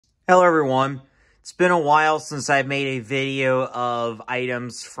Hello everyone. It's been a while since I've made a video of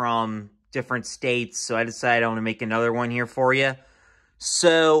items from different states, so I decided I want to make another one here for you.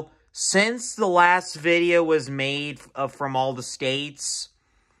 So, since the last video was made from all the states,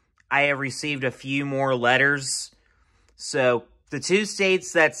 I have received a few more letters. So, the two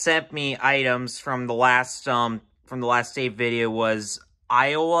states that sent me items from the last state video was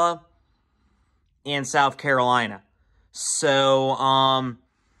Iowa and South Carolina. So,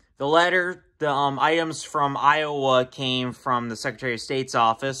 the items from Iowa came from the Secretary of State's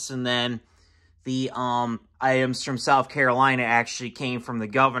office, and then the items from South Carolina actually came from the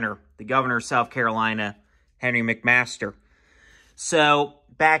governor of South Carolina, Henry McMaster. So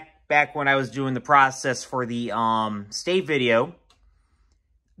back when I was doing the process for the state video,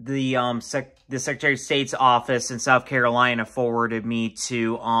 the Secretary of State's office in South Carolina forwarded me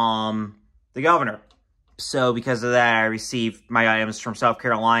to the governor. So, because of that, I received my items from South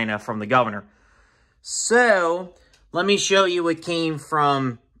Carolina from the governor. So, let me show you what came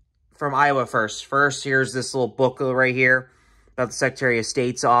from Iowa first. First, here's this little booklet right here about the Secretary of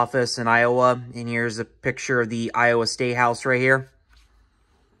State's office in Iowa. And here's a picture of the Iowa State House right here.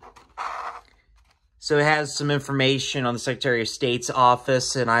 So, it has some information on the Secretary of State's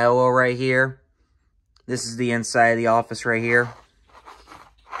office in Iowa right here. This is the inside of the office right here.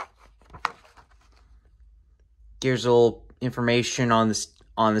 Here's a little information on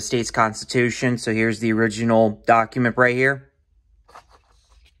the state's constitution. So here's the original document right here.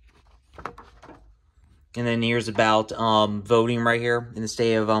 And then here's about voting right here in the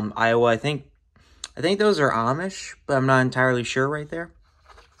state of Iowa. I think those are Amish, but I'm not entirely sure right there.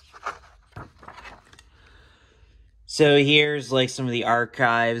 So here's like some of the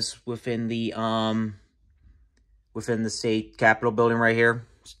archives within the state capitol building right here.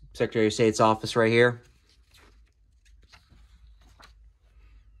 Secretary of State's office right here.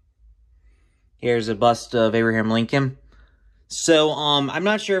 Here's a bust of Abraham Lincoln. So, I'm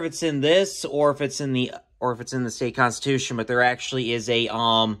not sure if it's in this or if it's in the state constitution, but there actually is a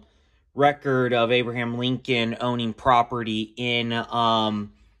record of Abraham Lincoln owning property in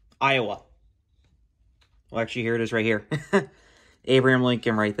Iowa. Well, actually, here it is right here. Abraham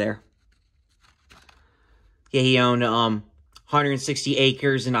Lincoln right there. Yeah, he owned 160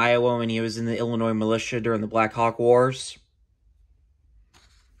 acres in Iowa when he was in the Illinois militia during the Black Hawk Wars.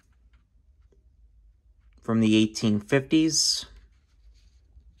 From the 1850s.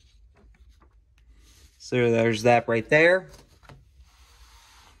 So there's that right there.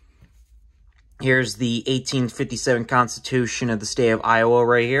 Here's the 1857 Constitution of the state of Iowa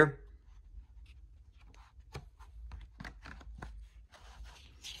right here.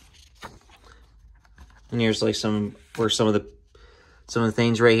 And here's like some of the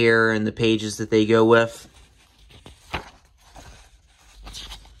things right here and the pages that they go with.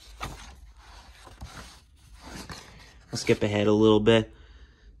 I'll skip ahead a little bit.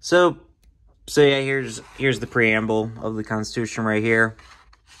 So yeah, here's the preamble of the Constitution right here.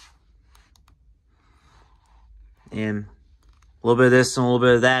 And a little bit of this and a little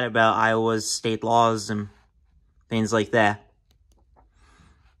bit of that about Iowa's state laws and things like that.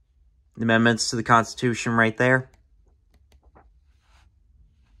 The amendments to the Constitution right there.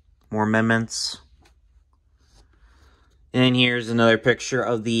 More amendments. And here's another picture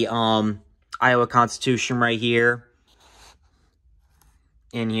of the Iowa Constitution right here.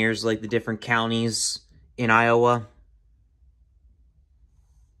 And here's like the different counties in Iowa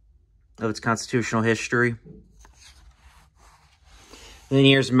of its constitutional history. And then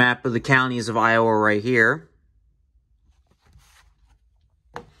here's a map of the counties of Iowa right here.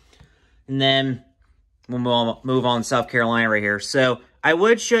 And then we'll move on to South Carolina right here. So I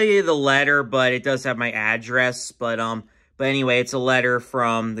would show you the letter, but it does have my address. But anyway, it's a letter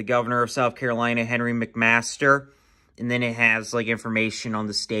from the governor of South Carolina, Henry McMaster. And then it has, like, information on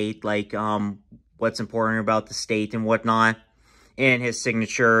the state, like, what's important about the state and whatnot. And his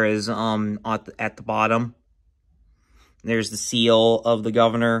signature is at the bottom. There's the seal of the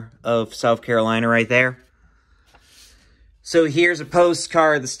governor of South Carolina right there. So here's a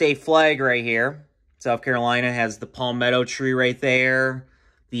postcard of the state flag right here. South Carolina has the palmetto tree right there.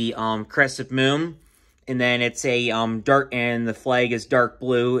 The crescent moon. And then it's a and the flag is dark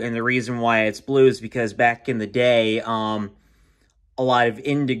blue, and the reason why it's blue is because back in the day, a lot of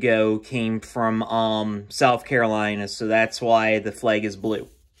indigo came from South Carolina, so that's why the flag is blue.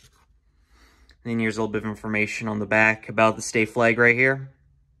 And then here's a little bit of information on the back about the state flag right here.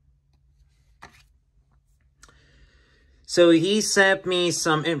 So he sent me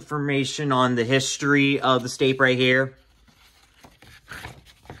some information on the history of the state right here.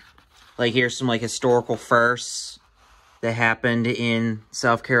 Like, here's some, like, historical firsts. that happened in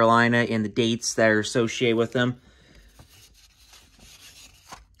South Carolina and the dates that are associated with them.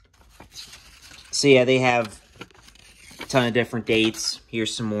 So yeah, they have a ton of different dates.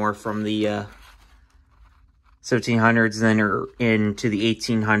 Here's some more from the 1700s, then are into the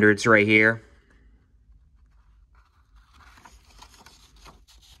 1800s right here.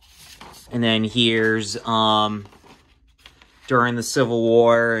 And then here's during the Civil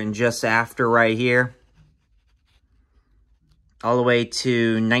War and just after right here. All the way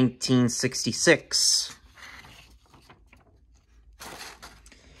to 1966.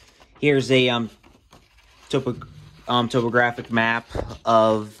 Here's a topographic map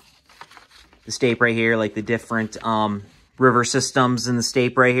of the state right here, like the different river systems in the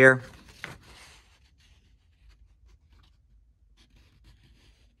state right here.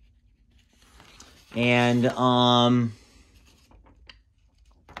 And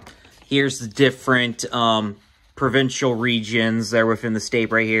here's the different provincial regions that are within the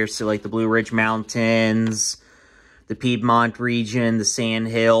state right here. So like the Blue Ridge Mountains, the Piedmont region, the Sand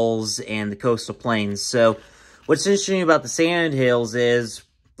Hills, and the Coastal Plains. So what's interesting about the Sand Hills is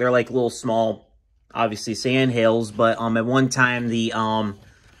they're like little small, obviously, sand hills, but at one time the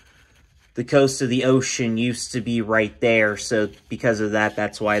coast of the ocean used to be right there. So because of that,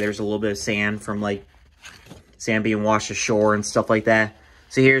 that's why there's a little bit of sand from like sand being washed ashore and stuff like that.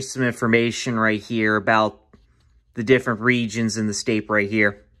 So here's some information right here about the different regions in the state right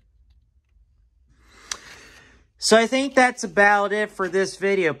here. So I think that's about it for this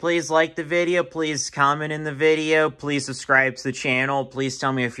video. Please like the video. Please comment in the video. Please subscribe to the channel. Please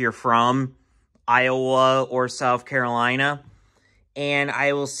tell me if you're from Iowa or South Carolina. And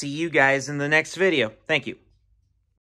I will see you guys in the next video. Thank you.